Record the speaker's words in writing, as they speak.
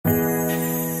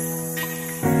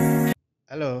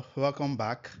Hello, welcome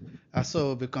back. So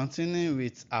we'll be continuing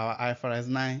with our IFRS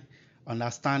 9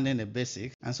 understanding the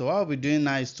basics. And so what we'll be doing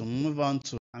now is to move on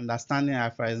to understanding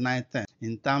IFRS 9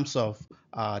 in terms of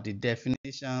the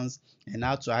definitions and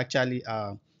how to actually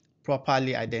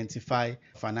properly identify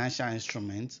financial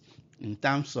instruments in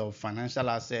terms of financial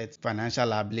assets, financial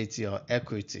liability, or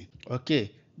equity.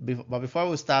 Okay, but before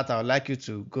we start, I would like you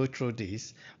to go through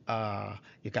this.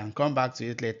 You can come back to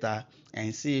it later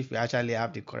and see if we actually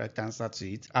have the correct answer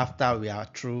to it after we are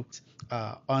through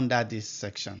under this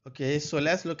section. Okay, so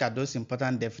let's look at those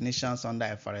important definitions under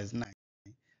IFRS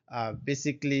 9.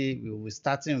 Basically, we will be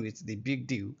starting with the big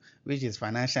deal, which is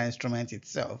financial instrument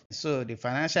itself. So the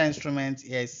financial instrument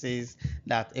here says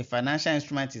that a financial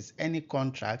instrument is any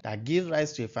contract that gives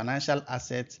rise to a financial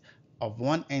asset of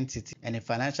one entity and a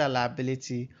financial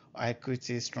liability or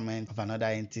equity instrument of another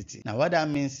entity. Now, what that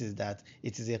means is that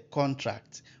it is a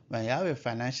contract. When you have a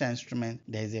financial instrument,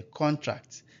 there is a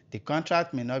contract. The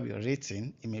contract may not be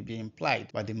written, it may be implied,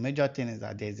 but the major thing is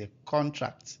that there is a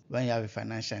contract when you have a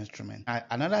financial instrument.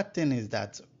 Another thing is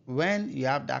that when you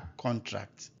have that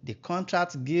contract, the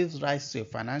contract gives rise to a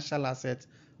financial asset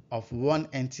of one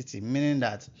entity, meaning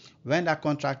that when that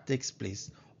contract takes place,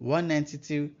 one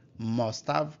entity must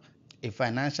have a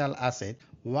financial asset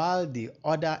while the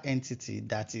other entity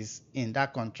that is in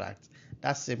that contract,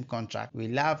 that same contract,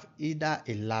 will have either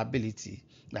a liability,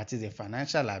 that is a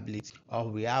financial liability, or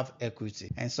we have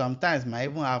equity. And sometimes might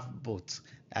even have both.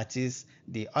 That is,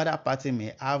 the other party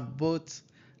may have both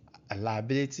a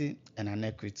liability and an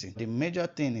equity. The major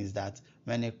thing is that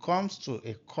when it comes to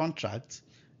a contract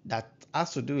that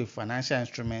has to do with financial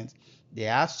instruments,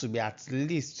 there has to be at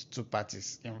least two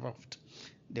parties involved.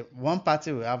 The one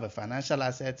party will have a financial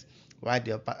asset while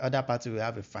the other party will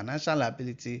have a financial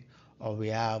liability or we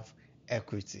have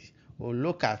equity. We'll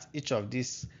look at each of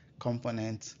these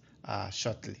components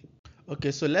shortly.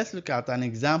 Okay, so let's look at an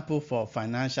example for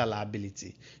financial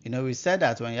liability. We said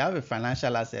that when you have a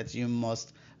financial asset, you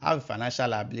must have a financial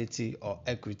liability or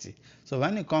equity. So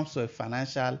when it comes to a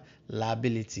financial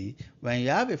liability, when you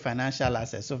have a financial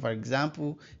asset, so for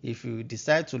example, if you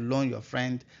decide to loan your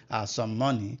friend some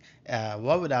money,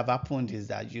 what would have happened is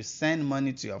that you send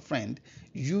money to your friend.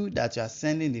 You that you are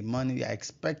sending the money, you are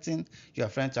expecting your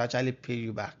friend to actually pay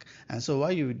you back. And so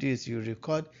what you will do is you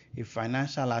record a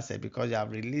financial asset because you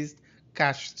have released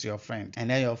cash to your friend, and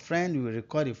then your friend will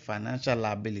record a financial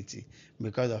liability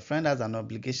because your friend has an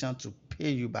obligation to pay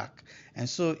you back. And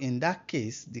so in that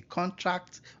case, the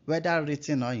contract, whether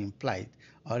written or implied,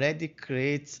 already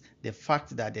creates the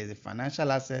fact that there's a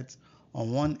financial asset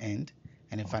on one end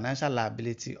and a financial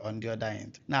liability on the other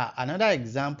end. Now, another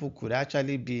example could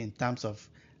actually be in terms of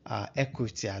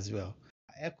equity as well.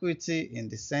 Equity in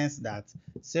the sense that,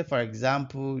 say for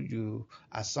example, you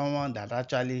are someone that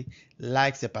actually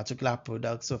likes a particular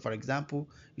product. So for example,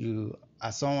 you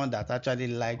are someone that actually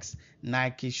likes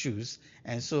Nike shoes,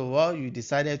 and so what you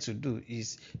decided to do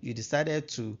is you decided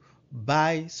to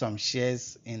buy some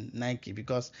shares in Nike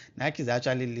because Nike is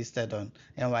actually listed on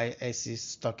NYSE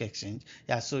stock exchange.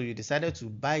 Yeah, so you decided to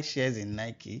buy shares in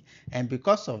Nike, and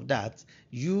because of that,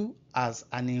 you as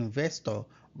an investor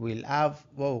will have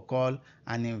what we call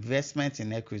an investment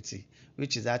in equity,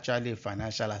 which is actually a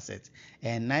financial asset.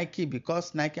 And Nike,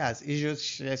 because Nike has issued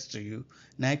shares to you,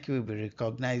 Nike will be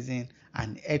recognizing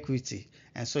an equity.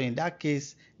 And so in that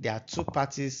case, there are two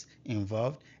parties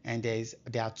involved, and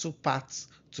there are two parts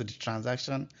to the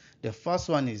transaction. The first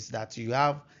one is that you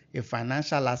have a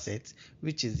financial asset,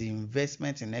 which is the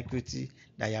investment in equity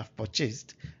that you have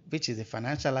purchased, which is a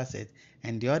financial asset,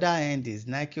 and the other end is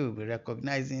Nike will be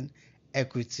recognizing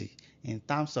equity in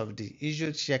terms of the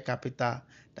issued share capital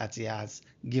that he has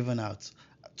given out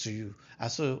to you. And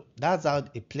so that's how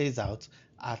it plays out.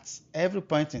 At every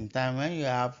point in time when you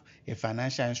have a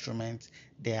financial instrument,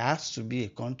 there has to be a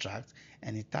contract,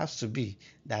 and it has to be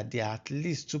that there are at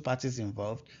least two parties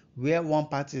involved, where one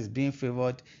party is being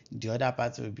favored, the other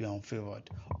party will be unfavored.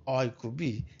 Or it could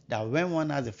be that when one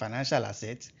has a financial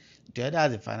asset, the other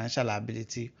has a financial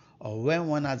liability, or when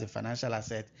one has a financial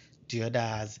asset, the other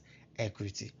has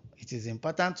equity. It is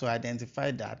important to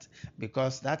identify that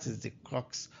because that is the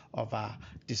crux of our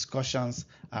discussions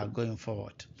going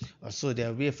forward. So there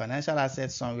will be a financial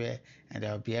asset somewhere and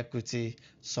there will be equity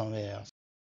somewhere else.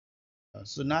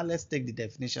 So now let's take the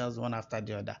definitions one after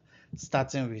the other,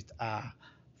 starting with our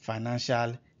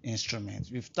financial instruments.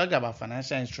 We've talked about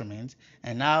financial instruments,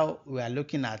 and now we are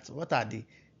looking at what are the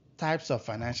types of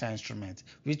financial instruments,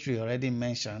 which we already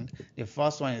mentioned. The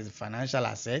first one is financial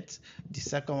assets, the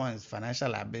second one is financial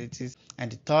liabilities,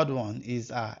 and the third one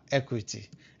is equity.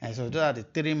 And so those are the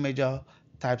three major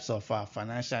types of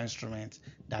financial instruments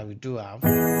that we do have.